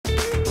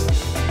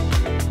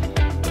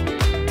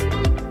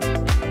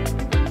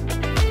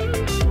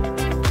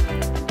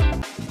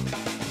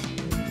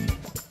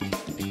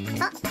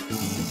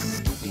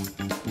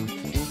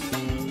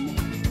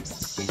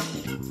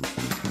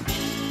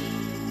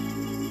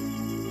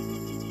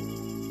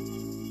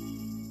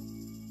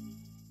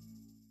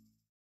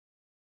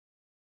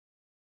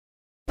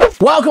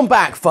Welcome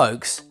back,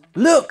 folks.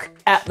 Look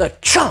at the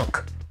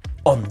chunk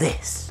on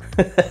this.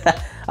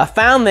 I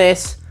found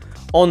this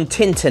on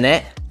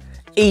Tinternet,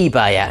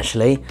 eBay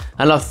actually,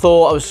 and I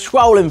thought, I was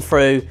scrolling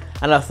through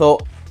and I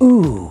thought,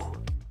 ooh,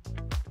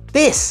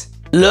 this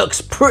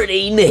looks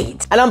pretty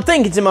neat. And I'm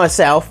thinking to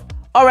myself,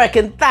 I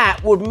reckon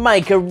that would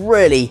make a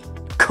really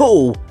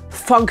cool,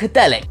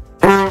 funkadelic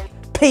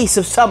piece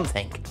of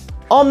something.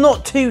 I'm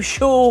not too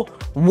sure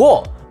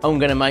what I'm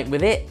gonna make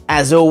with it,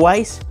 as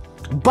always,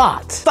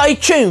 but stay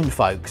tuned,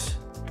 folks,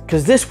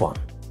 because this one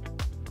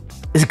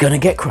is gonna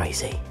get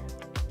crazy.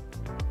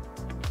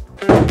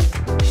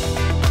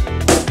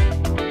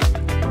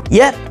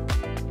 Yep,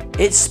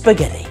 it's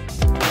spaghetti.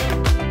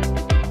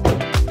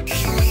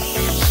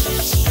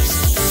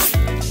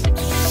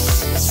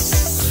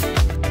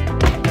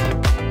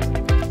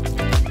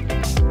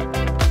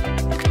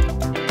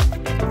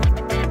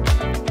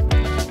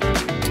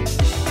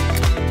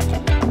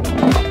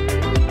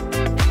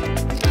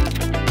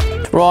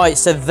 Right,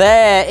 so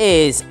there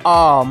is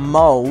our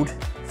mould,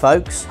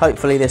 folks.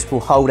 Hopefully this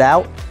will hold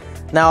out.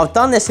 Now I've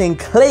done this in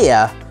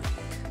clear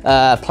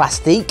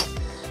plastic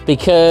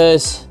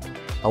because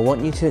I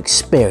want you to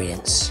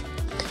experience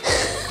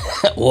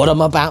what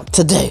I'm about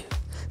to do.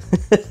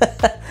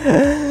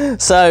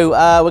 So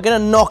we're gonna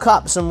knock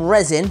up some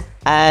resin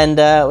and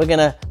we're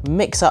gonna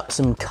mix up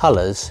some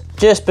colors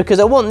just because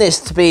I want this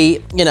to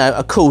be, you know,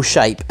 a cool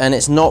shape, and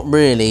it's not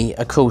really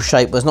a cool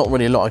shape. There's not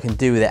really a lot I can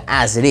do with it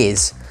as it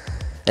is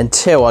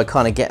until I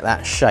kind of get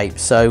that shape.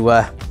 So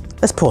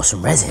let's pour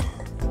some resin.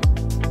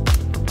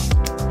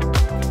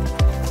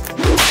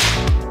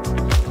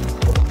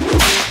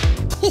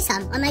 Here's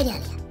some I made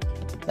earlier.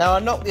 Now I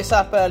knocked this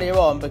up earlier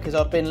on because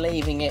I've been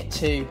leaving it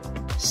to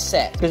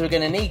set, because we're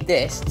going to need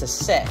this to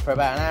set for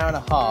about an hour and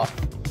a half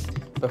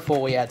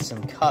before we add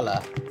some colour,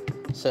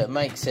 so it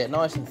makes it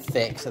nice and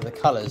thick so the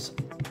colours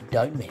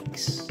don't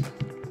mix.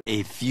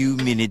 A few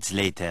minutes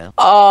later.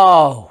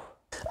 Oh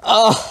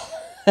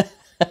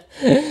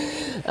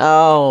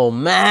oh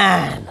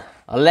man,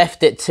 I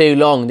left it too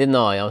long, didn't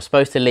I? I was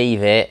supposed to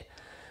leave it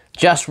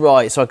just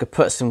right so I could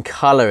put some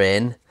colour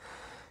in,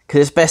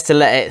 because it's best to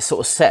let it sort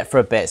of set for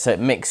a bit so it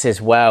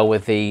mixes well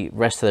with the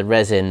rest of the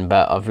resin,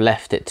 but I've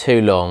left it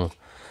too long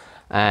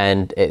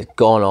and it's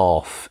gone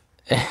off.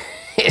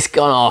 It's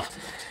gone off.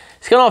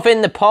 It's gone off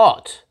in the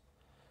pot.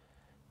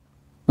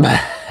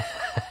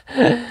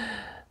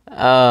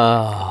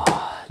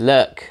 Oh,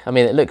 look. I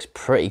mean, it looks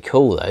pretty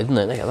cool though, doesn't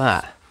it? Look at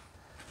that.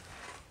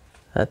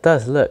 That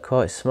does look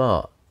quite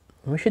smart.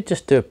 We should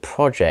just do a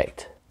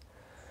project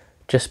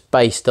just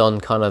based on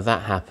kind of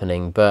that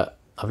happening, but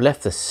I've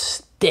left the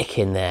stick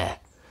in there,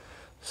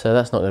 so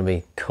that's not going to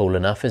be cool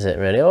enough, is it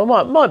really? Or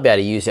I might be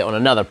able to use it on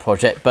another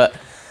project, but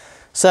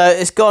so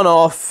it's gone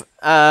off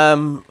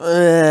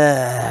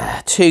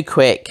too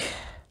quick.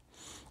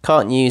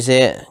 Can't use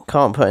it,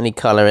 can't put any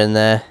colour in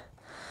there.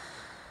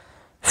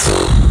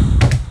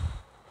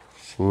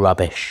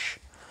 Rubbish.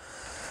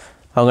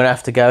 I'm going to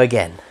have to go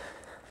again.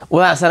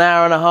 Well, that's an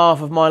hour and a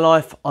half of my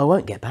life I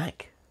won't get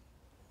back.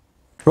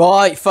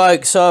 Right,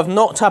 folks, so I've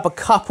knocked up a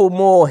couple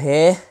more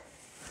here.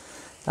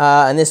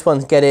 And this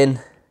one's getting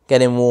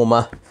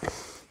warmer.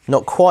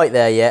 Not quite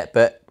there yet,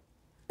 but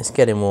it's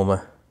getting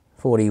warmer.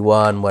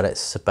 41, well,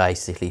 it's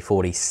basically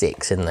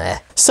 46 in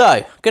there. So,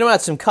 I'm going to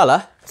add some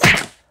colour.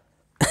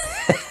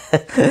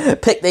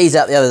 Picked these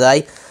up the other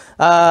day.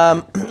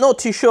 Not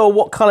too sure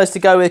what colours to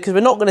go with because we're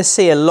not going to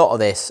see a lot of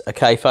this,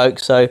 okay,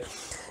 folks? So,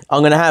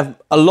 I'm going to have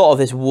a lot of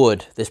this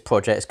wood, this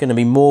project. It's going to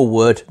be more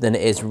wood than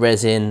it is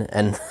resin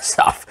and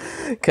stuff,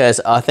 because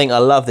I think I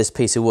love this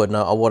piece of wood and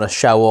I want to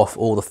show off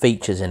all the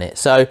features in it.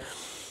 So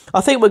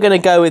I think we're going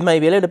to go with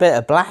maybe a little bit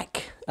of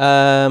black.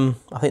 I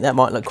think that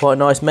might look quite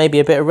nice.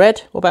 Maybe a bit of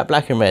red. What about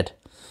black and red?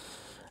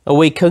 Are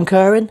we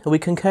concurring? Are we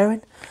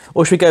concurring?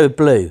 Or should we go with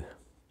blue?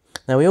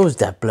 Now, we always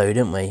did blue,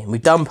 didn't we? We've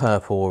done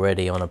purple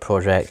already on a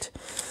project.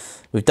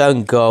 We've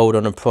done gold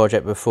on a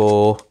project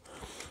before.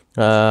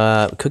 We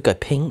could go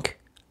pink.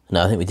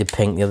 No, I think we did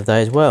pink the other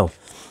day as well.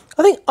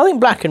 I think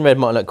black and red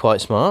might look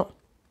quite smart.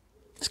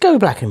 Let's go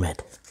with black and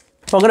red.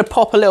 So I'm going to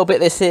pop a little bit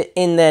of this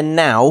in there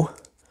now,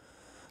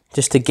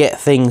 just to get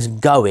things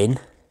going.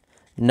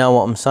 Know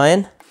what I'm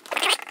saying?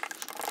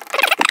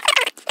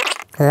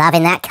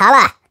 Loving that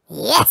colour.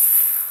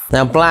 Yes.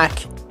 Now,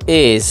 black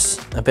is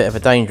a bit of a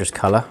dangerous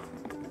colour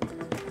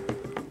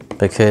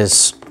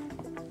because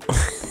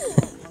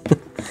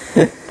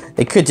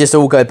it could just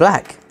all go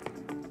black.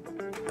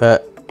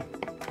 But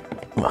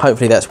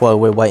hopefully that's why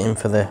we're waiting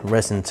for the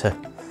resin to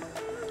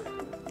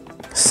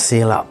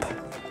seal up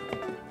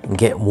and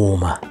get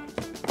warmer.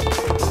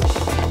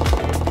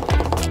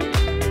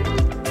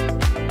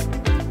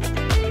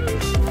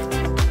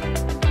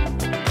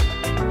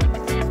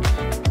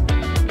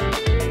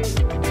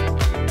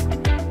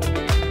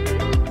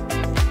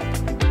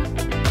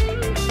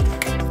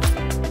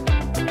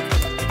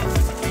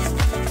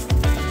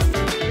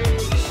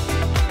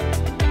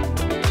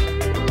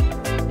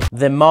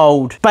 The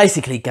mould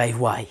basically gave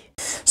way.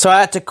 So I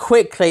had to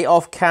quickly,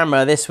 off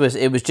camera, it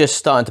was just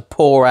starting to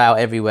pour out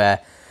everywhere.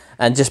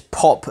 and just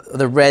pop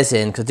the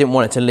resin, because I didn't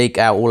want it to leak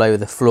out all over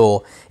the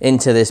floor,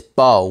 into this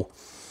bowl.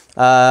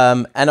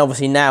 And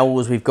obviously now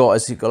all we've got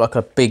is like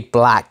a big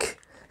black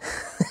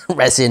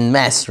resin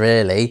mess,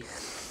 really,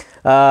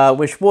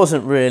 which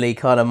wasn't really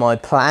kind of my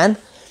plan.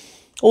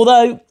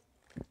 Although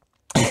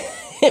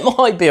it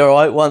might be all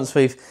right once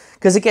we've,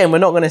 because again, we're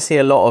not going to see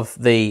a lot of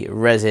the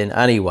resin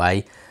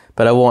anyway,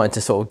 but I wanted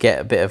to sort of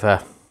get a bit of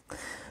a,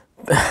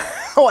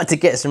 I wanted to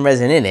get some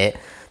resin in it,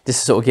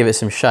 just to sort of give it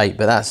some shape,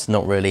 but that's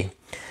not really,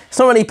 it's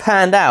not really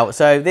panned out.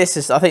 So this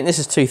is, I think this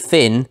is too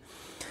thin,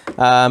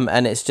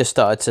 and it's just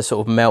started to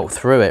sort of melt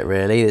through it,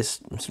 really.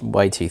 It's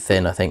way too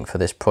thin, I think, for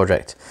this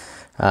project.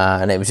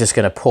 And it was just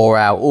going to pour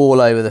out all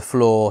over the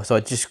floor, so I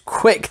just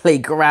quickly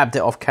grabbed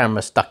it off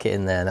camera, stuck it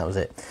in there, and that was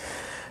it.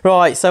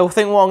 Right, so I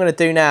think what I'm going to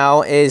do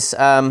now is,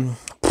 I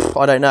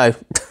don't know,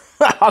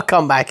 I'll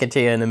come back to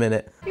you in a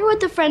minute. You're what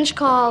the French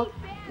call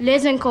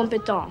les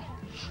incompetents.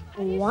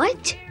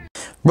 What?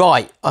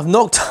 Right, I've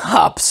knocked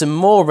up some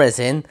more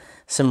resin,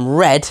 some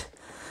red,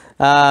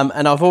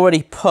 and I've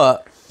already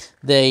put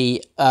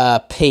the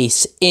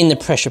piece in the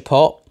pressure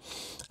pot.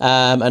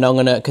 And I'm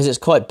gonna, because it's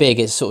quite big,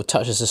 it sort of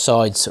touches the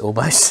sides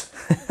almost.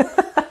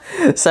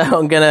 So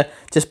I'm gonna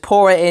just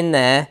pour it in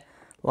there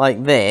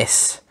like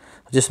this.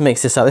 I'll just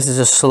mix this up. This is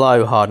a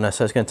slow hardener,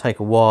 so it's gonna take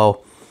a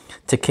while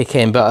to kick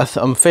in, but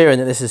I'm fearing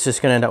that this is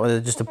just gonna end up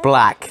with just a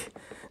black,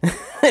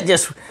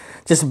 just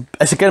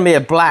it's gonna be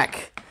a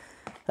black,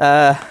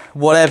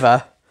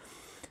 whatever.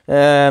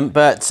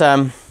 So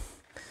I'm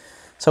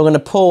gonna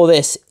pour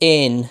this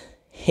in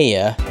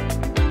here.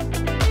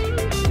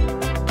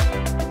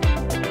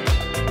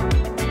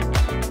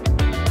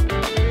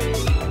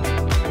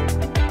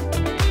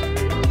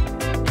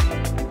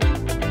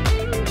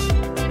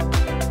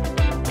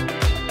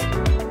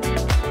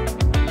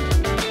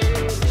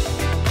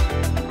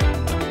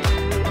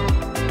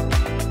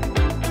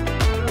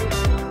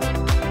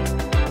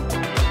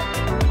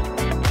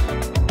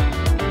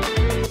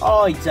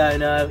 I don't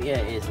know. Yeah,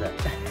 it is, look.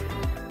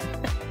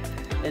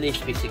 It needs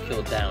to be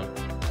secured down.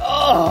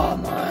 Oh,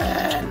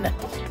 man.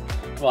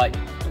 Right.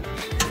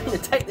 I'm going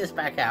to take this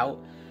back out.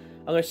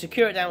 I'm going to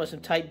secure it down with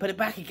some tape, put it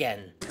back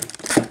again.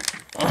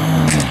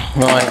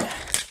 Right.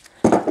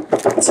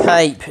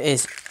 Tape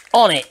is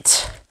on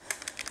it.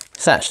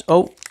 Right,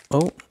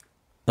 I'm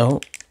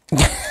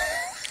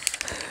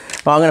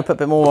going to put a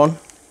bit more on.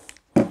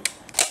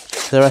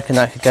 So I reckon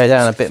that could go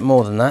down a bit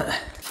more than that.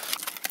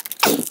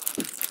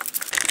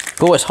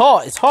 Oh, it's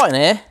hot. It's hot in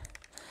here.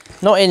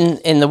 Not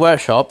in the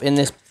workshop, in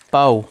this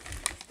bowl.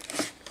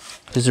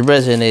 Because the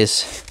resin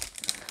is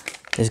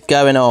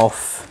going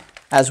off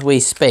as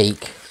we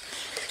speak.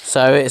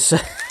 So it's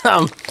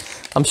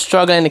I'm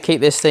struggling to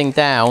keep this thing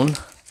down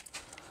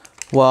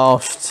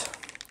whilst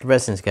the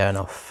resin's going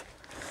off.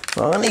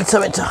 Well, I need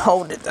something to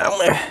hold it down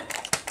with.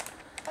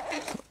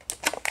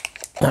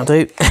 That'll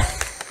do.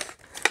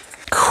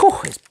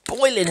 It's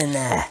boiling in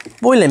there.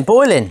 Boiling.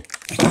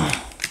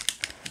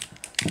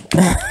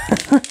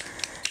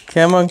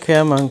 Come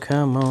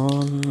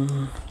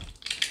on.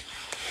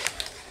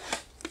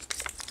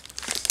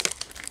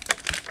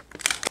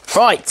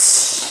 Right.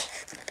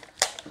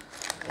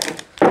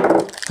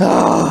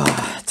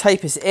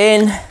 Tape is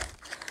in.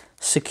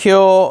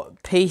 Secure.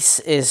 Piece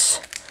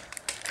is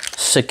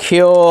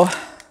secure.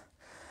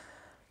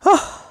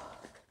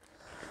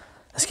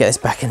 Let's get this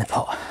back in the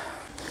pot.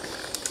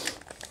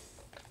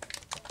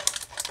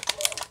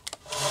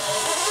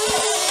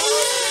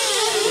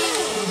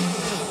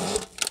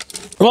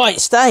 Right,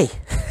 stay.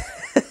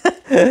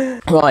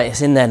 Right,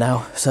 it's in there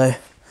now, so.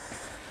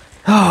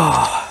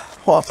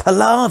 What a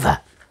palaver.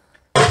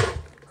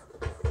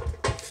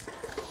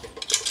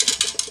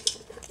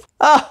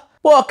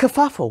 What a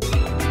kerfuffle.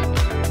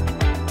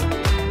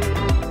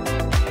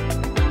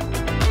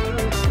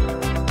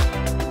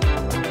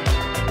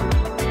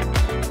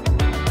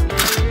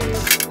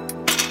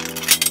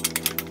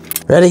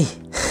 Ready?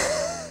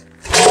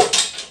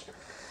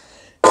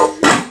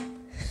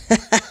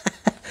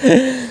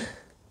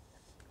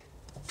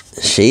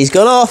 She's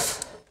gone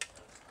off.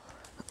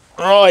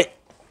 Right.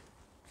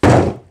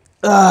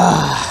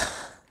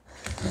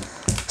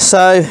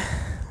 So,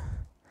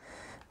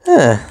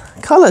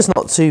 colour's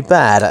not too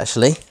bad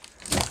actually.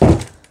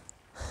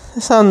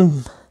 Let's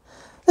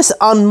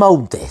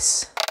unmould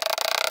this.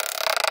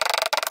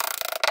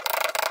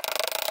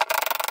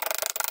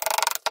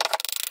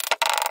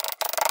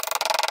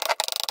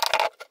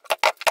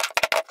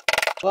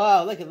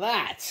 Wow, look at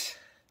that.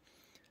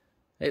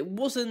 It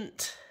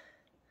wasn't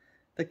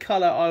the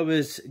colour I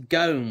was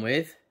going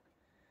with,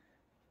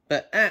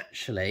 but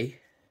actually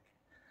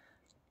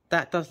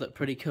that does look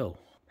pretty cool.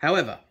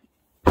 However,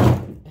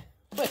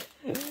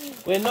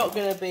 we're not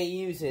going to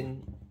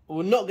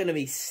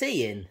be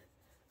seeing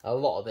a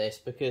lot of this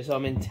because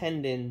I'm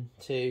intending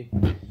to,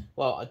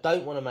 well, I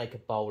don't want to make a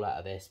bowl out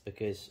of this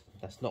because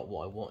that's not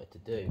what I wanted to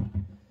do.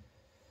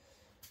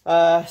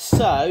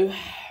 So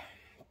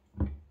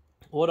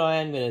what I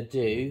am going to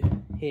do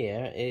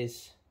here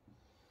is,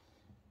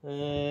 what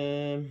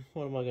am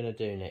I going to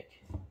do, Nick?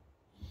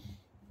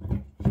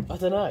 I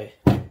don't know.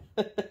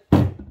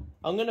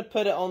 I'm going to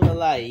put it on the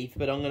lathe,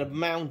 but I'm going to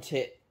mount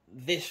it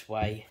this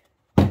way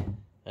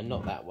and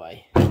not that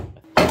way.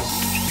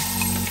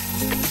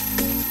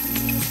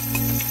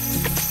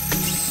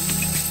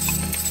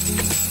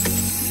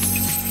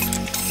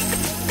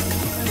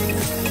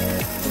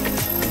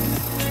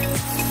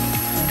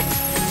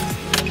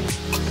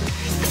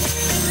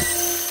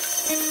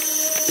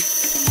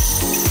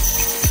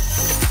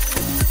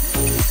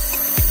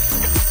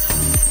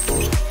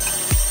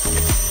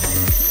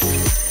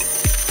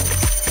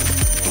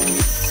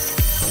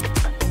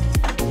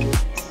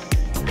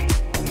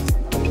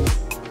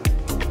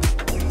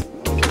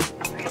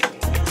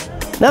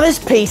 Now this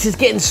piece is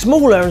getting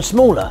smaller and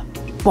smaller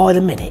by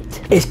the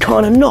minute. It's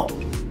kind of not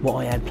what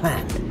I had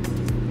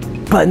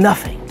planned, but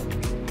nothing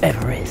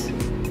ever is.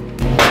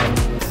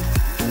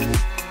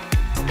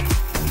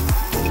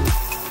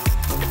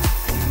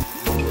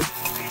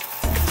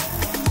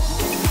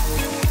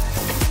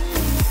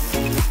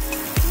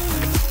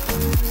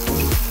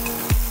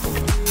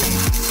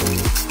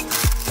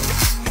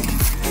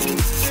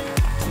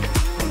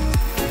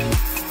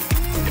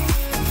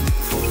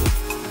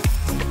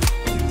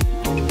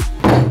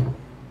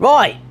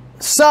 Right,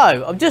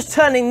 so I'm just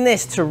turning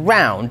this to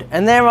round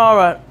and there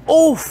are an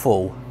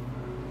awful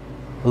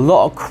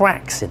lot of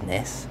cracks in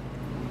this.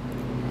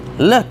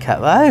 Look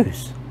at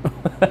those.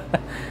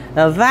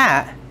 Now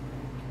that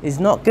is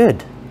not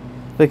good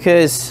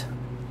because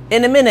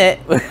in a minute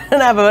we're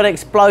gonna have an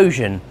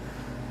explosion.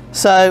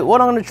 So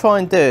what I'm gonna try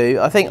and do,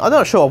 I'm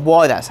not sure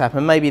why that's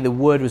happened. Maybe the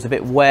wood was a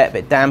bit wet, a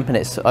bit damp and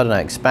it's, I don't know,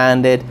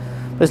 expanded.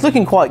 But it's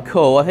looking quite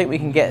cool. I think we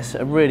can get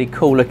a really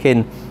cool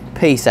looking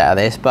piece out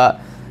of this,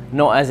 but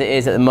not as it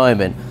is at the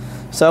moment.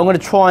 So I'm going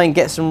to try and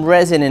get some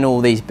resin in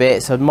all these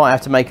bits. I might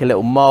have to make a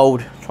little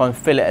mold, try and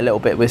fill it a little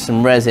bit with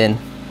some resin,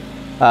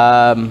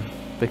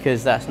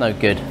 because that's no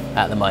good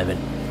at the moment.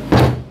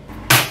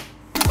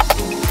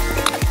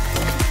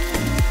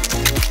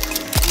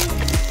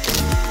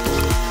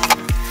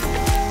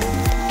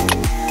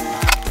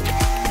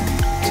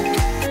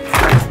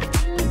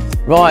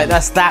 Right,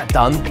 that's that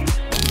done.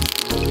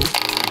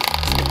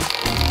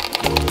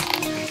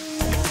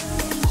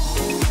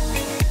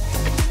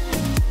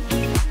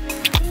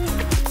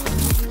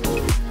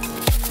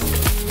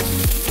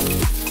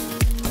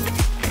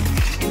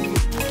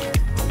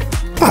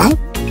 Hello,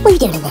 what are you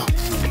doing in there?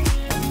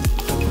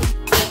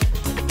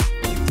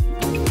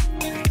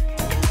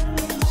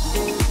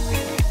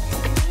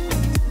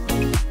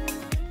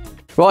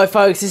 Right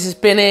folks, this has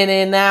been in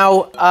here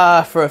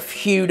now for a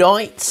few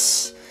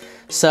nights.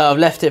 So I've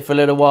left it for a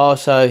little while,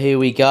 so here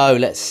we go.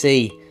 Let's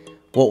see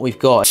what we've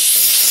got.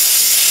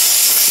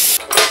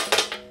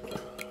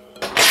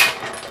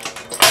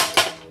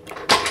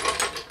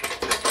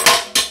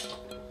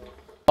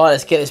 Right,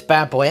 let's get this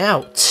bad boy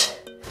out.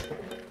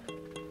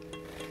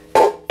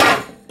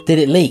 Did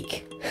it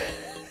leak?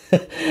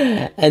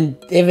 And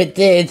if it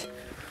did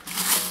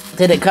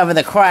it cover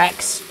the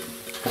cracks?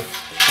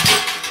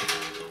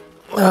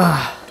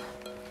 I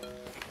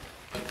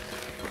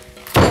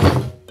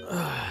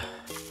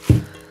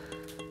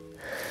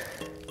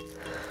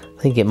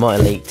think it might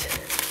have leaked.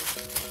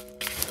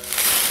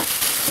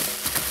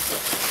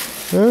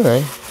 I don't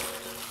know.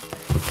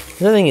 I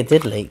don't think it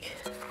did leak.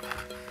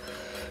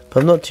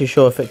 But I'm not too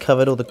sure if it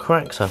covered all the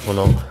cracks up or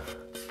not.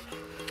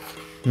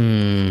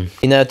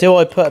 Now, do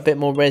I put a bit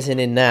more resin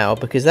in now?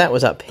 Because that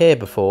was up here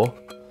before.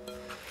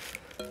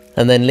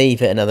 And then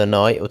leave it another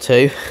night or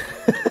two.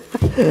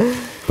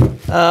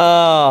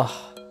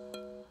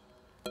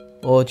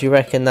 Or do you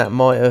reckon that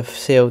might have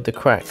sealed the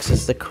cracks?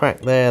 There's the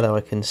crack there that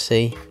I can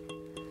see.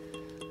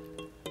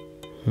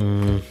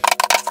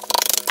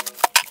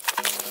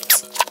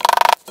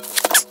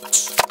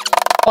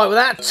 Right, well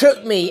that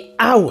took me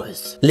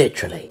hours,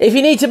 literally. If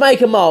you need to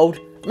make a mould,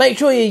 make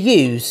sure you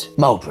use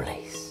mould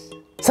release.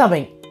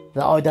 Something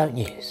that I don't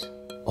use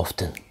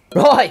often.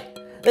 Right,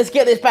 let's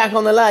get this back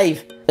on the lathe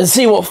and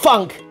see what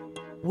funk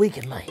we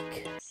can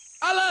make.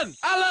 Alan!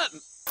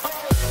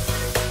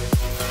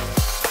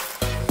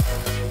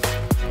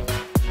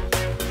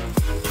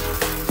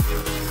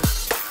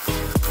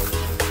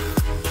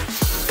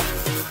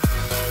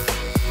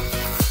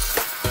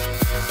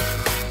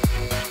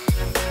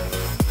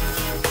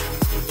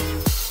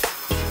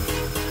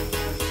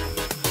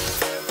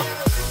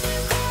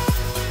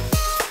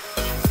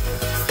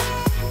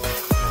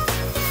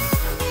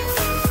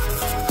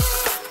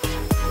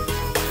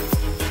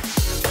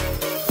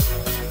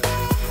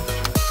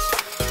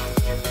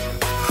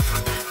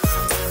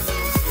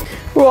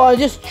 Right,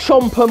 just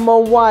chomping my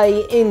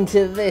way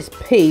into this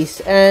piece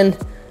and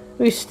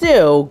we've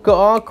still got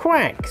our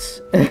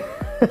cracks.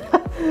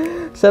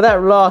 So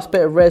that last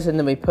bit of resin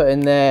that we put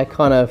in there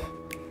kind of,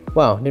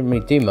 well, didn't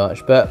really do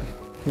much, but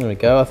there we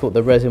go. I thought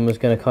the resin was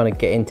going to kind of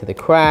get into the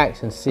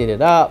cracks and seal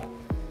it up.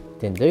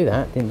 Didn't do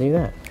that.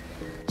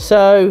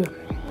 So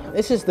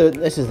this is the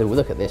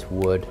look at this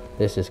wood.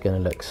 This is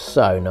going to look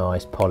so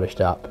nice,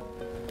 polished up.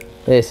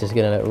 This is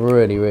going to look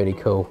really, really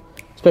cool,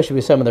 especially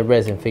with some of the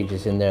resin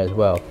features in there as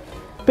well.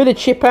 Bit of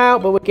chip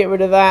out, but we'll get rid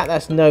of that.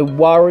 That's no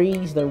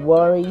worries, no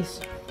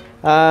worries.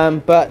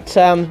 I'm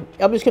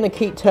just going to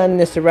keep turning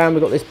this around.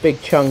 We've got this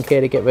big chunk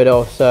here to get rid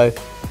of, so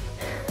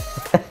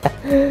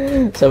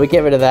so we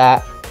get rid of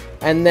that.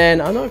 And then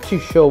I'm not too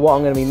sure what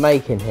I'm going to be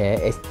making here.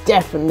 It's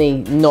definitely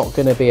not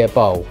going to be a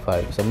bowl,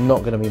 folks. I'm not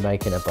going to be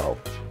making a bowl.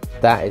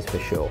 That is for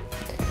sure.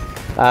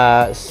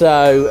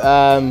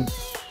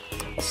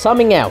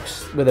 Something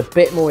else with a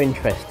bit more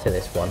interest to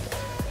this one.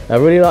 I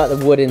really like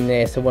the wood in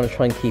there, so I want to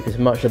try and keep as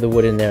much of the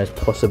wood in there as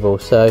possible.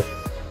 So,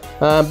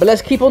 but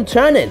let's keep on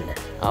turning.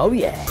 Oh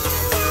yeah.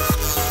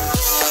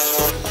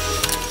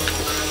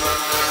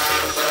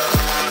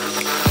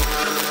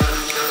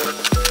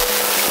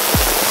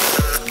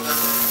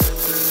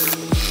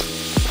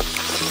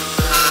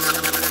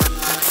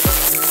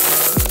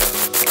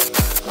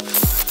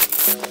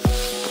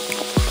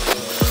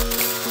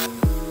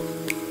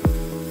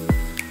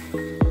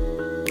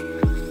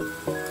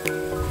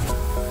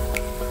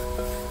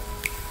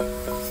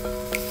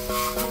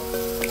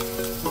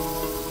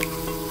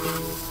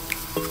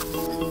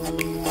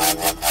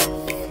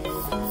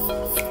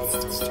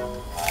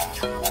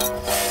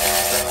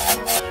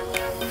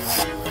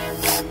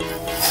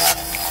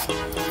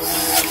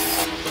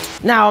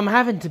 Now I'm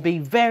having to be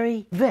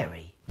very,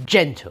 very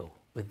gentle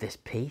with this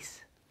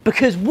piece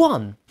because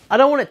one, I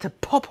don't want it to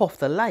pop off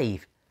the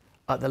lathe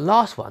like the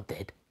last one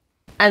did.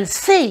 And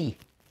C,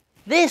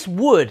 this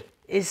wood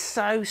is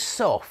so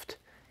soft.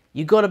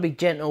 You've got to be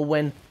gentle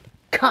when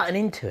cutting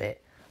into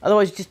it.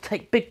 Otherwise you just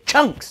take big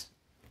chunks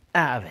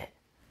out of it.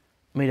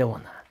 We don't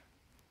want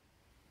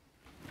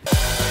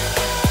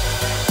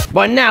that.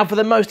 Right, now for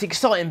the most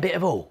exciting bit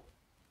of all,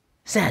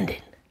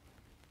 sanding.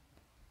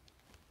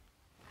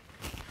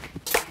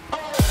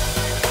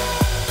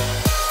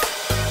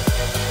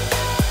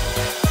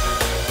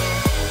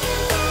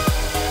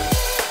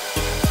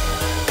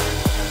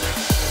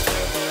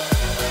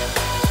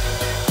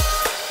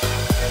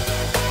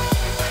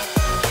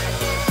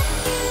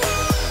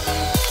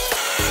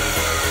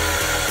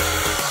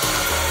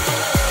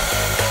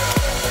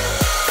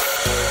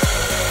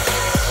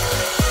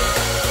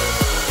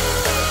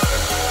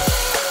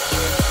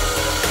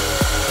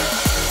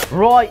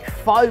 Right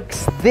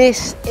folks,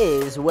 this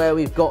is where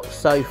we've got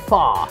so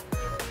far.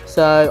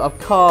 So I've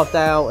carved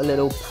out a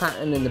little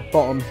pattern in the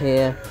bottom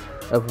here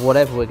of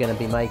whatever we're going to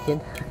be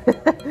making.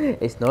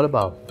 It's not a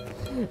bowl.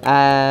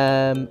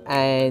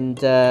 And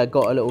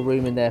got a little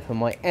room in there for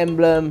my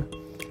emblem.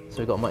 So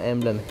we've got my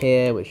emblem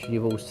here, which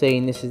you've all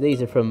seen.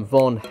 These are from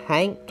Von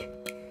Hank.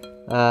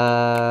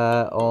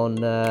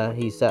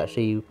 He's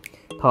actually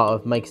part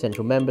of Make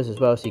Central members as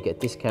well, so you get a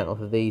discount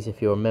off of these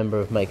if you're a member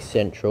of Make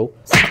Central.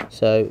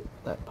 So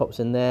that pops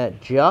in there,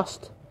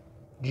 just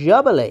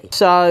jubbly.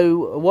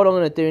 So what I'm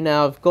going to do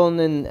now, I've gone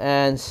in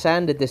and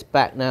sanded this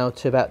back now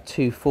to about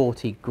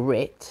 240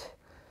 grit.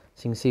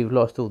 So you can see we've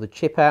lost all the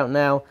chip out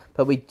now,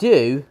 but we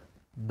do,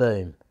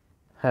 boom,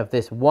 have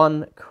this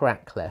one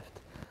crack left.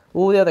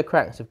 All the other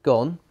cracks have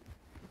gone,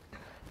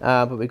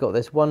 but we've got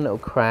this one little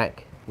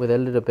crack with a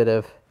little bit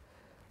of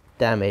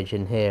damage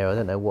in here. I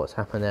don't know what's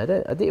happened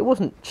there. It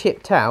wasn't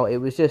chipped out, it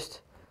was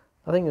just,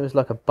 I think it was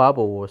like a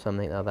bubble or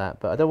something like that,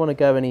 but I don't want to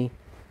go any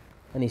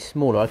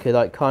smaller. I could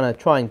like kind of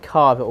try and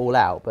carve it all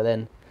out, but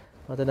then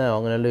I don't know,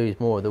 I'm going to lose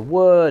more of the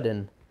wood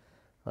and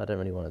I don't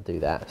really want to do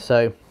that.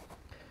 So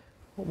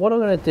what I'm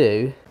going to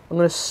do, I'm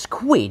going to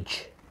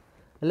squidge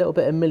a little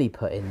bit of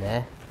milliput in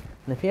there.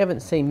 And if you haven't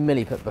seen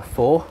milliput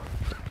before,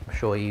 I'm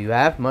sure you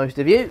have, most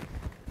of you,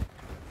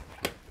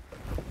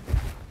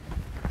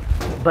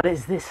 but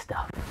it's this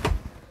stuff.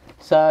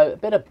 So a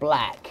bit of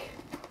black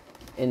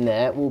in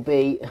there will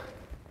be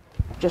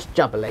just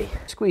jubbly.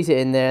 Squeeze it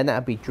in there and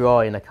that'll be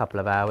dry in a couple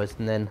of hours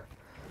and then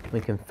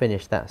we can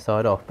finish that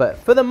side off. But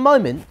for the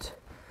moment,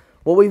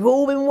 what we've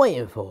all been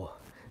waiting for,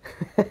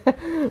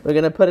 we're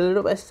going to put a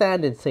little bit of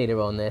sanding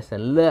sealer on this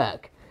and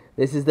look,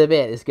 this is the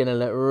bit that's going to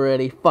look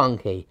really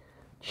funky.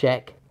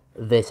 Check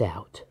this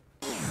out.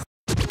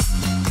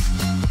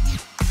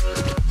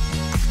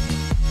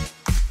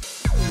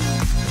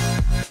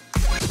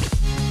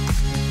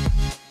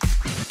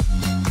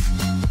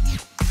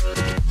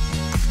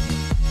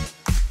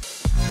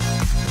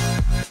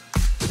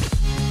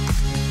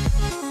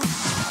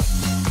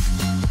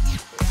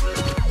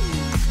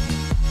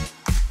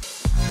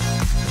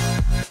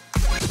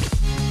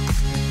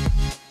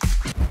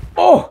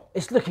 Oh,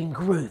 it's looking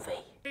groovy.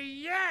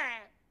 Yeah.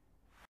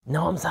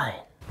 Know what I'm saying?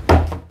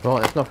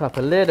 Right, let's knock up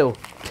a little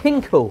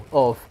tinkle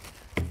of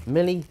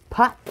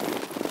milliput.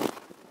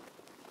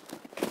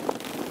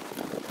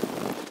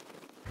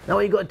 Now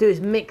what you got to do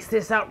is mix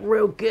this up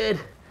real good.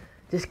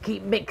 Just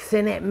keep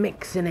mixing it,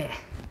 kneading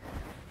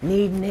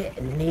it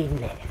and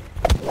kneading it.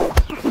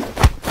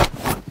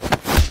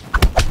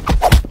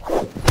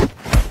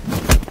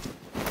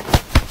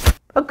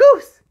 A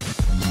goose!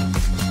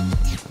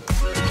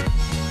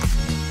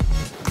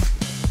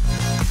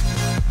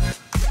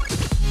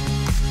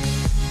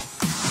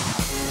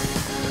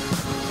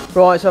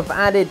 Right, so I've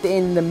added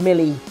in the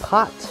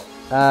milliput,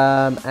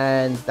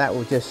 and that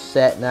will just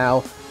set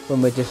now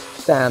when we just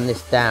sand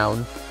this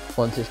down.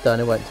 Once it's done,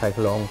 it won't take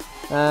long,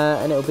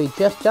 and it'll be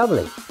just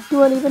jubbly. You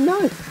won't even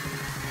know.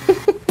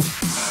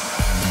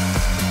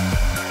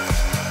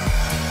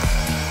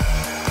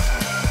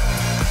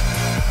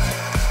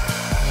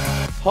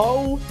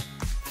 hole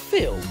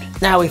filled.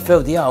 Now we've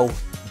filled the hole,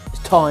 it's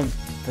time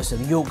for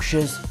some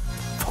Yorkshire's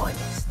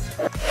finest.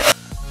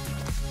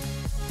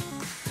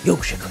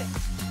 Yorkshire Grit.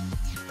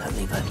 Don't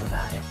leave home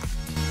without it.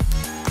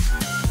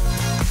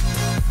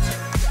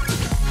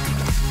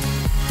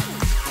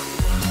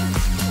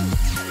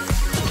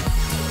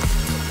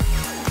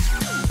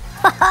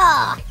 Ha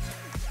ha!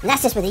 And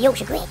that's just with the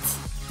Yorkshire Grit.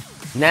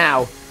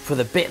 Now for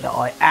the bit that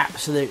I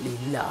absolutely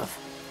love,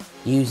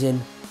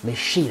 using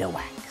machine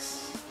wax.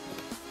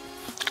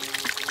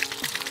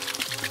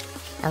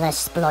 I'm going to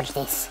splodge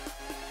this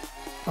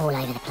all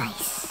over the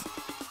place.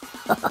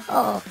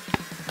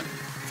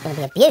 It's going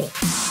to be a beauty.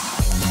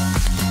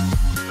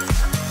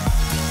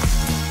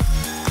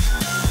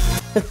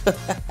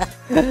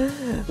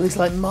 Looks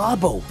like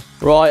marble.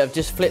 Right, I've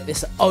just flipped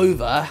this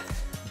over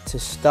to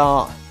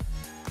start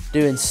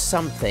doing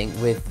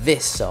something with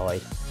this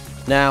side.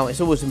 Now,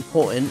 it's always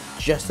important,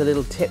 just a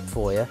little tip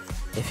for you,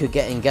 if you're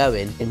getting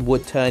going in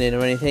wood turning or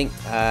anything,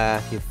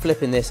 if you're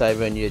flipping this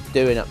over and you're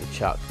doing up the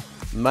chuck,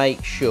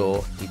 make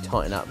sure you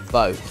tighten up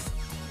both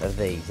of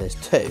these. There's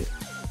two.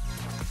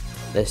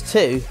 There's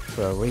two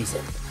for a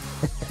reason.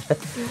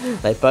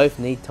 They both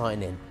need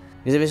tightening.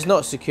 Because if it's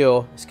not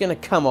secure, it's going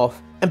to come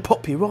off and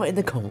pop you right in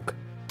the conch.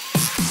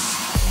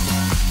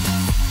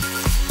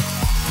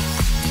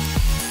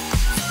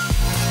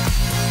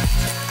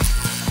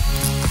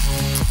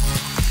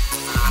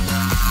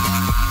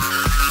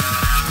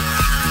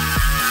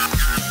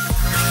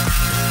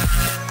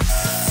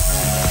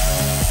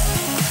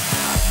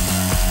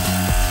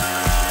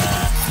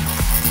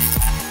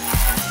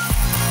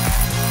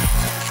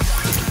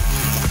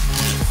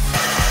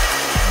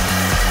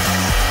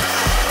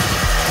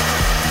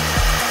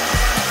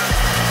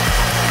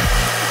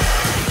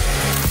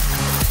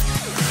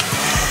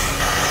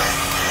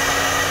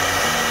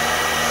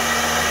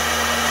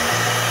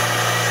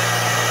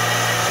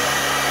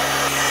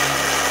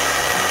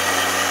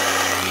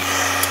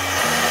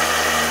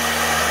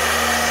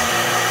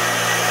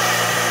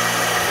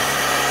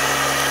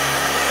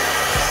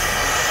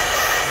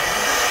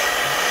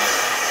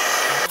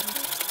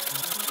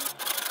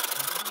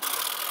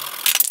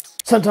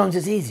 Sometimes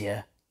it's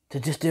easier to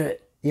just do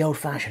it the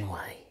old-fashioned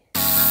way.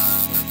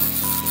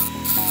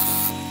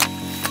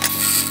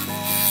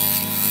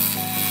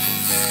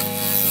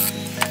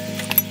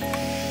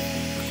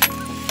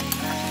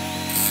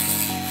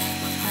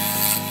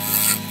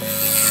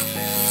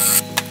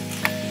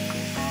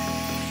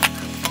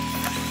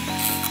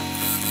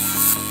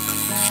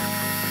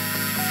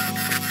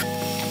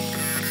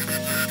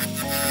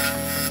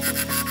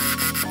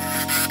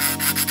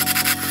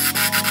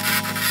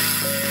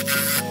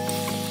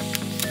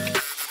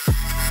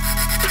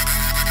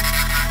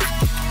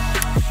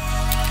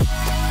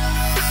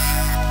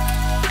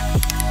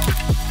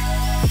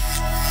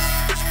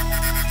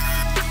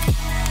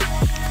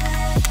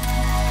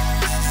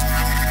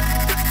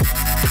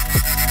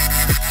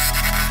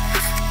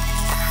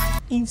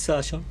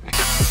 Insertion.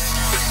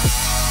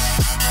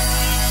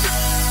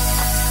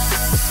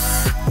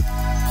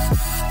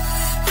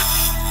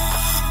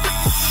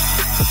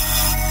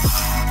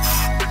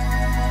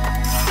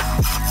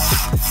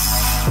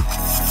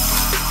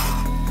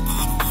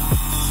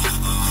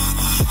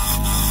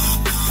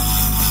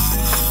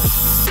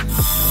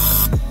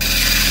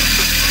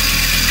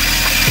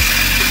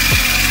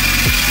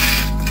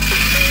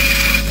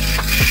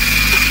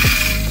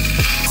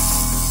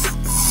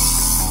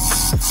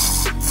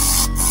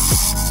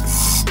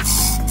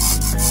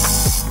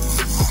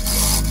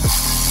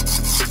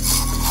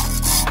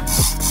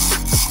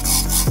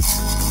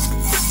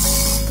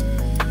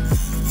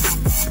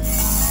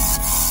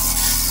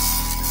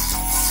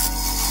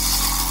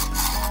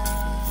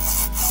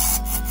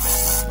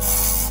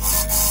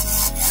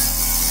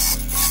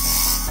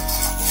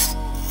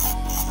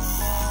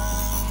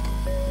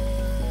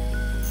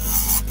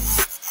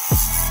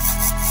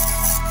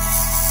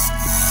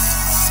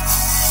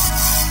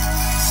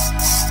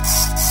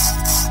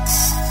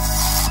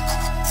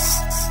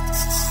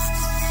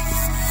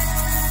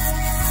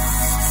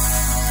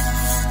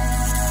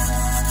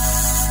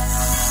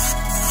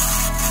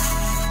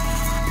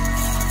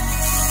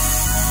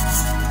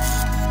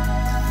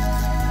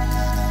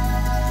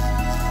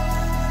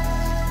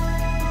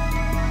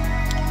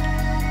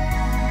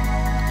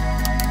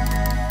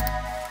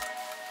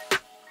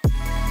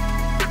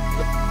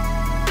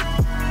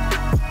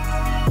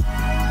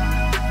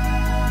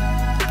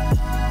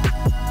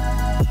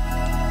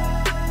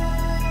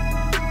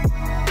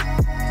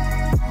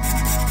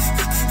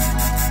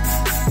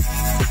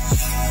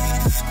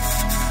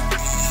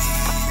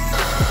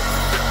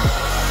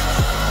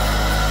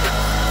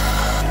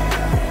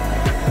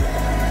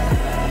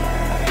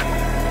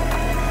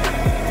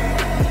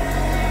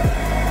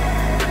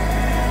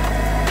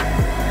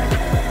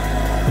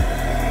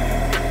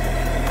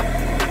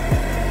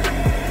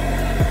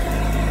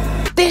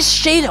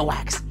 This sheeter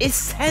wax is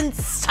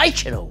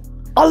sensational.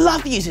 I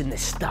love using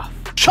this stuff.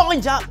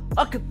 Shines up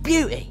like a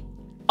beauty.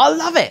 I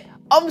love it.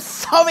 I'm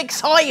so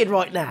excited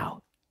right now.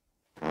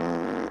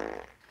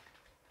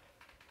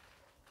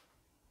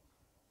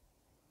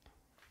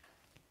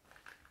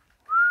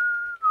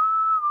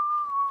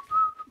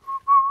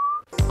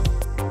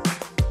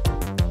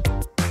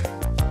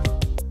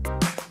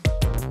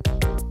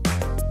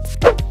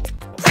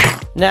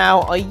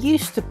 Now, I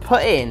used to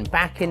put in,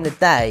 back in the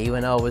day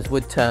when I was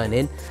wood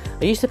turning,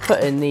 I used to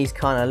put in these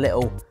kind of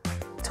little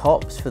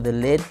tops for the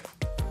lid.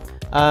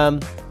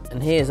 And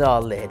here's our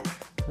lid.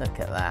 Look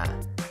at that.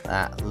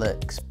 That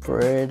looks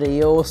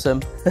pretty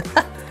awesome.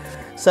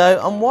 So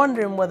I'm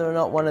wondering whether or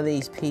not one of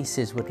these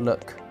pieces would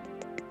look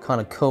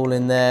kind of cool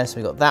in there. So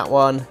we've got that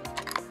one.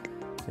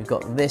 We've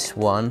got this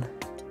one,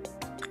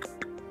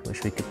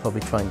 which we could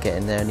probably try and get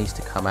in there. It needs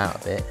to come out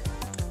a bit.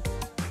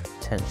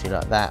 Potentially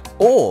like that.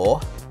 Or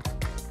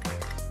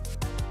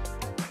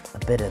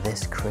a bit of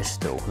this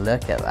crystal.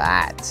 Look at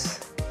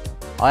that.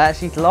 I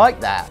actually like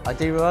that. I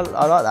like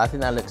that. I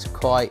think that looks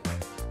quite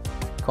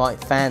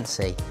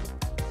fancy.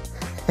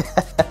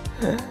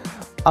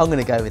 I'm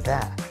gonna go with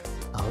that.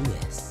 Oh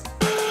yes.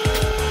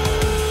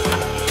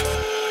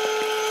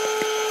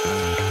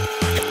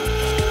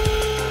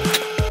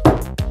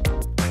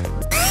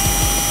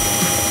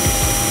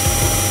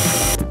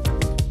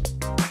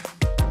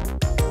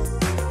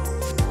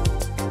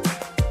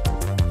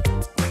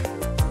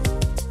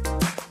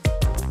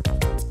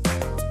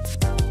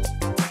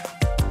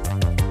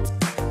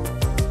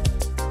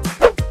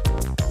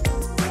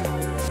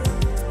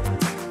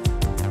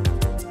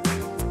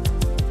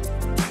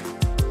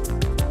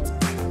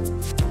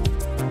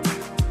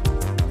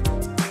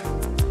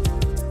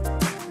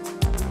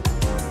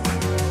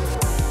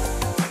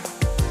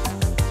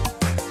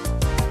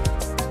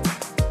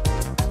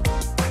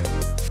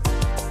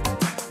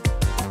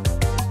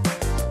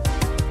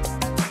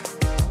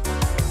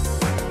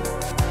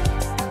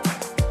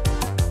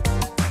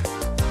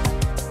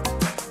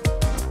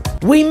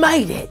 We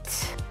made it!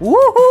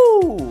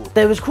 Woohoo!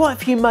 There was quite a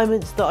few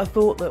moments that I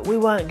thought that we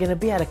weren't going to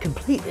be able to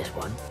complete this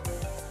one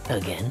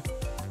again,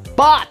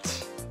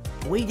 but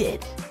we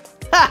did.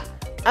 Ha!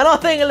 And I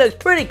think it looks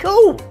pretty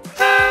cool.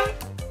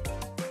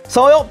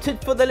 So I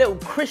opted for the little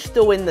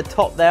crystal in the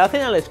top there. I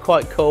think that looks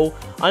quite cool.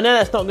 I know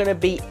that's not going to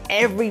be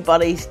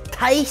everybody's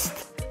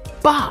taste,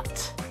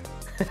 but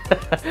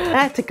I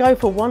had to go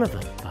for one of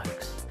them,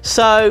 folks.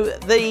 So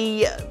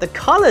the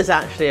colours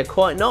actually are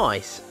quite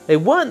nice. They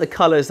weren't the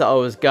colours that I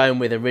was going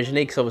with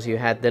originally, because obviously you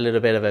had the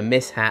little bit of a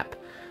mishap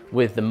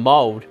with the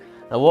mould.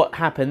 And what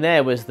happened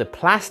there was the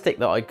plastic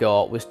that I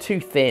got was too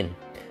thin,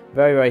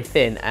 very, very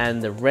thin, and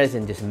the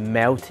resin just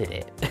melted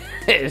it.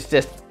 It's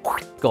just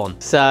gone.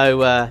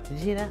 So, did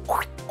you see that?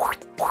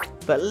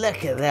 But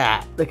look at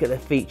that. Look at the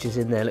features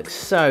in there. Looks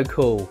so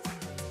cool.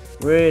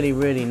 Really,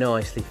 really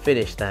nicely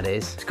finished, that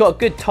is. It's got a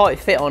good tight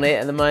fit on it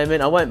at the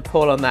moment. I won't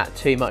pull on that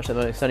too much at the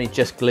moment. It's only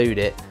just glued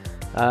it.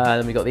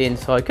 Then we got the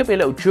inside. Could be a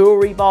little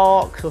jewelry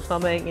box or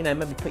something. You know,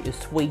 maybe put your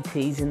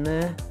sweeties in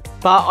there.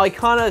 But I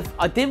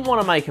didn't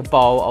want to make a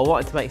bowl. I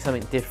wanted to make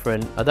something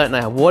different. I don't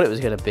know what it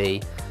was going to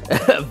be,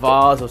 a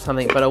vase or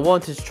something, but I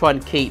wanted to try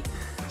and keep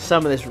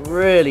some of this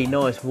really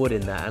nice wood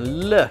in there.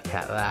 And look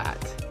at that.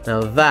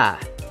 Now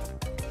that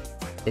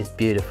is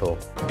beautiful.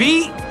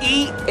 Beautiful.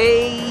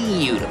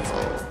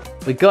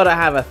 We got to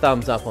have a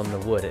thumbs up on the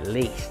wood at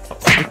least.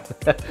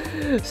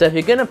 So if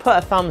you're going to put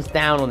a thumbs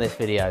down on this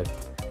video,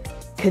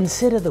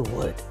 consider the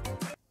wood.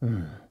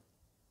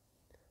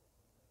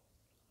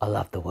 I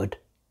love the wood.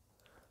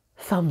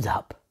 Thumbs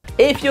up.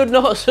 If you're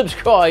not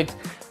subscribed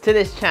to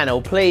this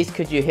channel, please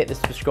could you hit the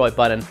subscribe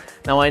button.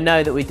 Now I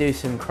know that we do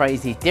some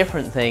crazy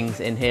different things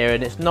in here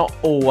and it's not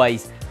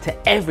always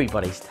to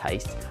everybody's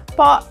taste,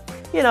 but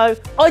you know,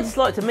 I just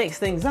like to mix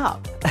things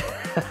up.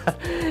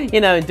 You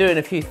know, and doing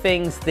a few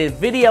things. The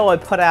video I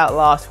put out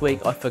last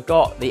week, I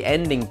forgot the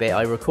ending bit.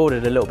 I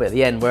recorded a little bit at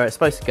the end where it's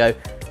supposed to go,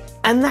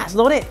 and that's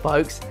not it,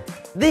 folks.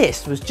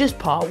 This was just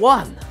part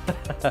one.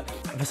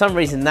 For some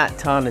reason that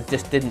kind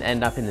just didn't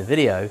end up in the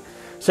video.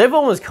 So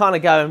everyone was kind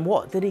of going,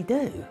 what did he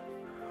do?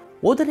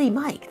 What did he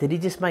make? Did he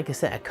just make a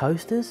set of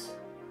coasters?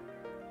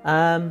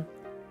 Kind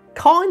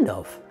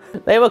of.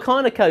 They were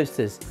kind of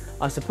coasters,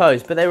 I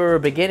suppose, but they were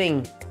a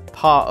beginning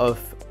part of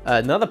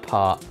another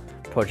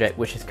project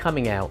which is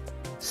coming out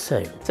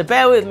soon. So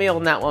bear with me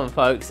on that one,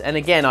 folks. And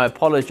again, I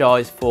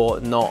apologize for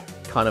not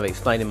kind of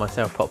explaining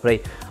myself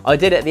properly. I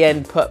did at the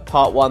end put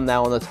part one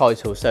now on the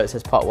title, so it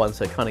says part one,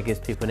 so it kind of gives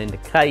people an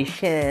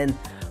indication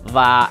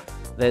that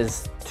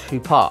there's two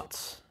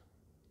parts.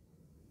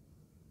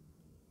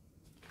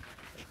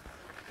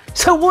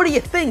 So what do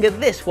you think of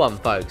this one,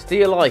 folks? Do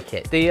you like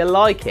it? Do you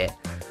like it?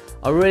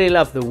 I really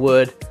love the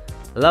wood,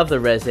 I love the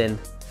resin,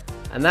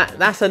 and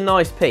that's a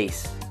nice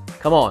piece.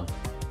 Come on,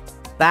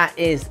 that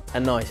is a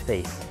nice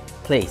piece.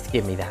 Please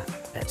give me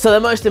that. So the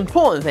most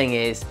important thing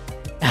is,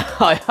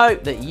 I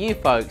hope that you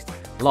folks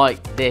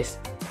like this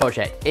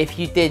project. If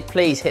you did,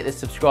 please hit the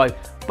subscribe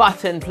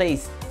button.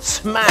 Please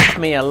smash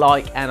me a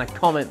like and a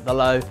comment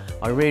below.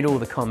 I read all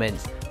the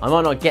comments. I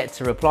might not get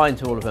to replying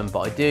to all of them, but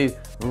I do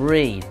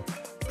read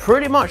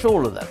pretty much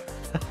all of them.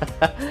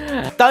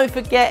 Don't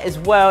forget as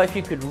well, if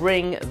you could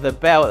ring the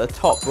bell at the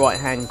top right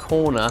hand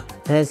corner.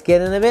 It's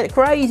getting a bit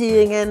crazy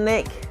again,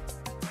 Nick.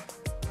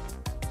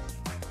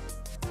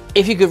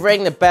 If you could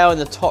ring the bell in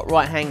the top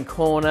right hand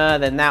corner,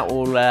 then that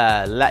will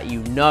let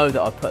you know that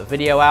I've put a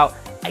video out.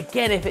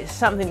 Again, if it's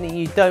something that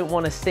you don't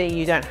want to see,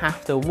 you don't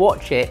have to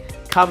watch it,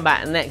 come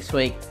back next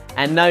week,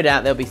 and no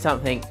doubt there'll be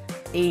something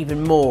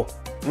even more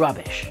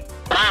rubbish.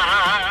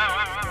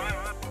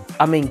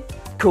 I mean,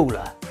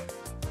 cooler.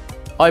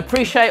 I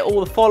appreciate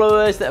all the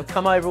followers that have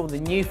come over, all the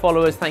new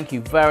followers. Thank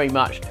you very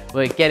much.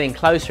 We're getting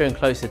closer and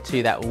closer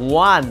to that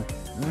 1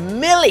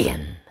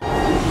 million.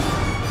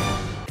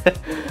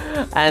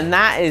 And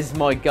that is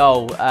my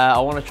goal. I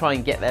want to try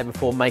and get there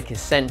before Maker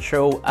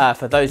Central.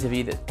 For those of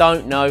you that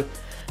don't know,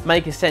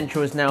 Maker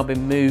Central has now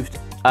been moved,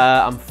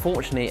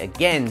 unfortunately,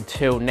 again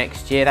till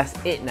next year. That's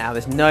it now.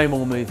 There's no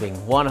more moving,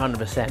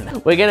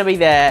 100%. We're going to be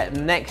there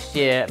next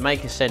year,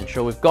 Maker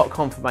Central. We've got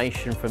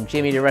confirmation from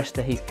Jimmy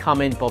DeResta. He's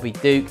coming. Bobby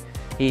Duke,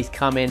 he's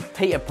coming.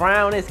 Peter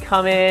Brown is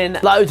coming.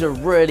 Loads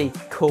of really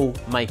cool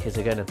makers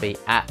are going to be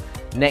at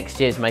next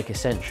year's Maker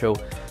Central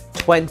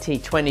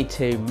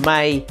 2022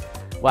 May.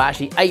 Well,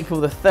 actually April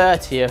the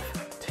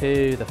 30th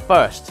to the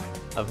 1st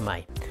of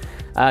May.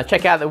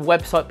 Check out the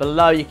website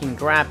below. You can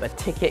grab a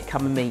ticket,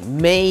 come and meet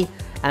me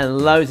and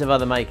loads of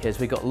other makers.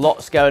 We've got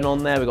lots going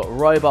on there. We've got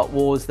Robot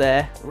Wars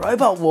there.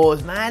 Robot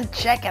Wars, man,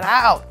 check it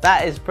out.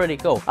 That is pretty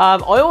cool. I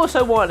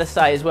also wanted to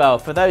say as well,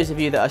 for those of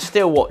you that are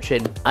still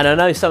watching, and I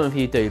know some of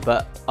you do,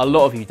 but a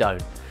lot of you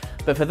don't.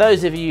 But for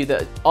those of you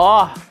that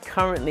are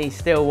currently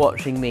still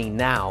watching me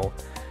now,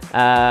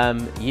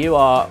 you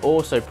are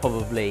also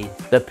probably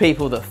the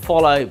people that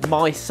follow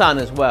my son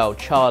as well,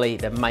 Charlie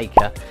the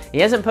Maker. He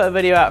hasn't put a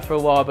video out for a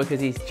while because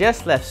he's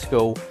just left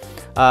school.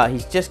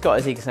 He's just got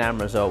his exam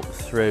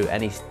results through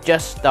and he's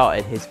just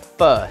started his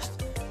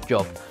first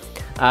job.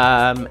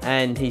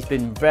 And he's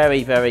been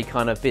very, very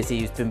kind of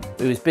busy.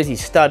 He was busy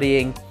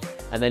studying,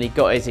 and then he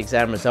got his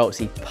exam results.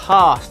 He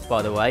passed,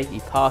 by the way,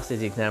 he passed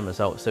his exam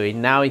results. So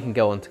now he can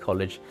go on to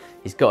college.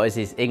 He's got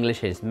his English,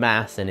 his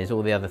maths, and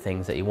all the other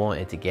things that he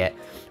wanted to get,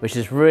 which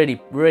is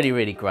really, really,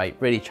 really great.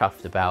 Really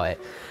chuffed about it.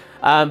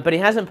 But he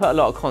hasn't put a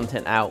lot of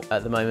content out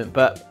at the moment,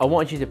 but I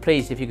want you to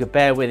please, if you could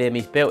bear with him.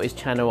 He's built his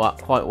channel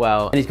up quite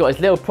well, and he's got his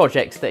little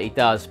projects that he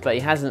does, but he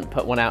hasn't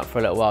put one out for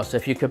a little while. So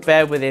if you could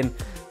bear with him,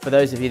 for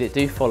those of you that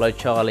do follow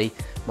Charlie,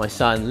 my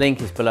son,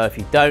 link is below if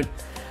you don't.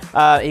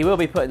 He will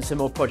be putting some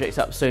more projects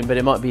up soon, but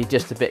it might be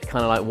just a bit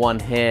kind of like one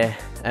here,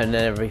 and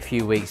then every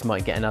few weeks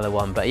might get another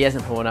one, but he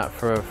hasn't put one up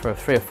for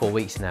 3 or 4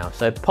 weeks now.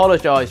 So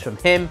apologise from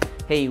him.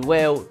 He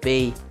will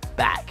be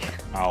back.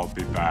 I'll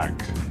be back.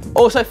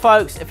 Also,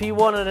 folks, if you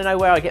wanted to know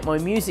where I get my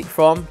music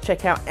from,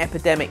 check out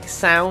Epidemic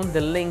Sound.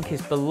 The link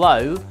is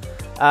below.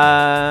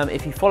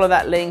 If you follow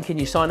that link and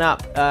you sign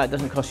up, it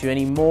doesn't cost you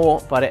any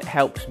more, but it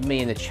helps me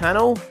in the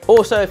channel.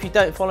 Also, if you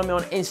don't follow me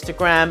on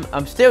Instagram,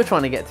 I'm still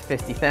trying to get to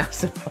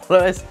 50,000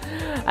 followers.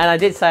 And I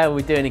did say I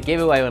would be doing a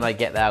giveaway when I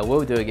get there. I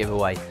will do a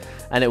giveaway,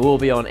 and it will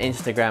be on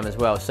Instagram as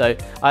well. So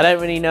I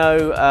don't really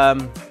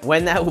know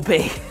when that will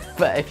be,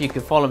 but if you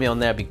could follow me on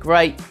there, it'd be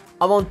great.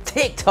 I'm on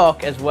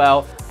TikTok as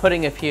well,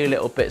 putting a few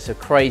little bits of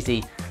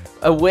crazy,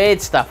 weird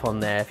stuff on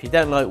there. If you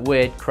don't like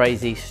weird,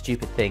 crazy,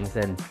 stupid things,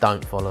 then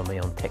don't follow me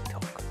on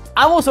TikTok.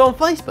 I'm also on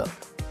Facebook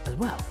as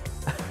well.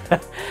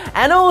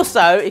 And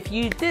also, if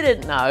you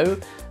didn't know,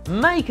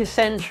 Maker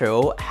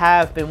Central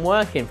have been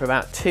working for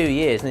about 2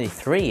 years, nearly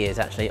 3 years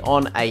actually,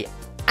 on an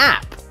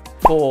app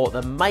for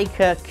the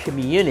maker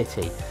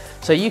community.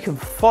 So you can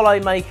follow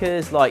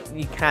makers like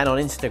you can on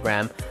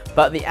Instagram,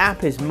 but the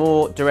app is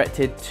more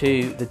directed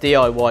to the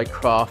DIY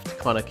craft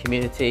kind of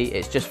community.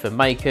 It's just for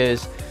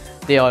makers,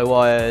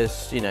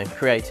 DIYers, you know,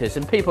 creators,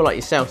 and people like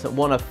yourselves that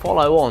want to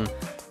follow on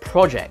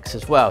projects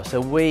as well.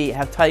 So we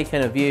have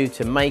taken a view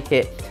to make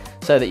it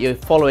so that you're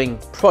following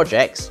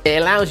projects.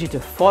 It allows you to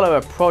follow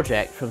a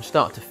project from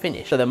start to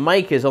finish. So the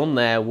makers on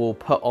there will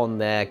put on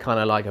there kind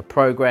of like a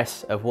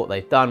progress of what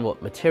they've done,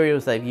 what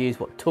materials they've used,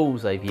 what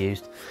tools they've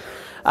used.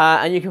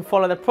 And you can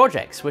follow the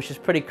projects, which is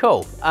pretty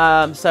cool.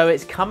 So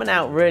it's coming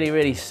out really,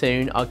 really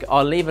soon.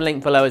 I'll leave a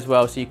link below as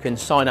well, so you can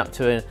sign up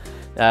to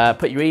it,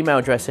 put your email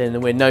address in,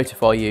 and we'll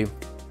notify you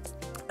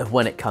of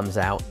when it comes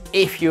out.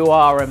 If you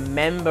are a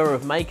member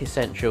of Maker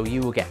Central, you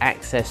will get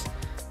access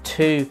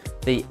to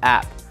the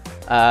app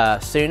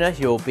sooner.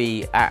 You'll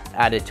be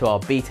added to our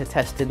beta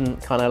testing,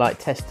 kind of like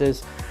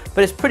testers.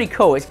 But it's pretty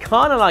cool. It's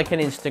kind of like an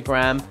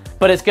Instagram,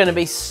 but it's going to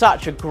be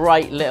such a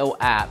great little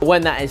app.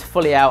 When that is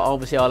fully out,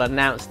 obviously I'll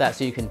announce that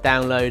so you can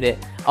download it.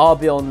 I'll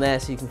be on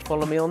there so you can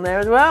follow me on there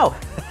as well.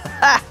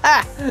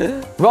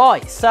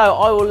 Right, so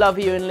I will love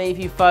you and leave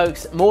you,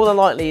 folks. More than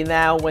likely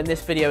now, when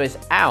this video is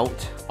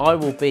out, I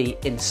will be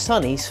in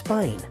sunny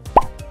Spain.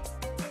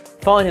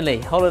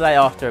 Finally, holiday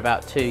after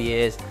about 2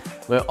 years.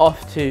 We're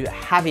off to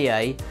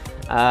Javier,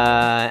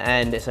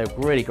 and it's a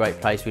really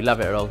great place. We love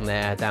it along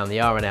there, down the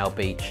RNL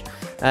beach.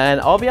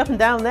 And I'll be up and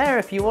down there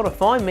if you want to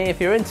find me,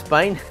 if you're in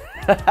Spain,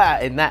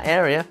 in that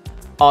area.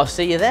 I'll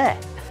see you there.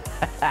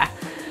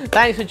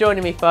 Thanks for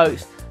joining me,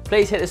 folks.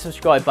 Please hit the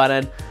subscribe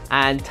button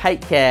and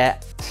take care.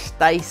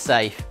 Stay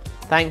safe.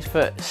 Thanks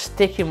for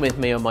sticking with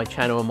me on my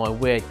channel and my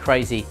weird,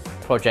 crazy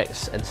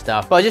projects and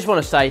stuff. But I just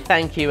want to say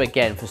thank you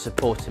again for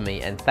supporting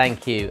me, and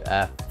thank you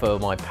for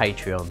my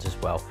Patreons as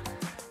well.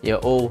 You're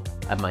all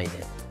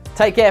amazing.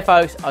 Take care,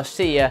 folks. I'll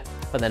see you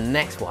for the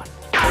next one.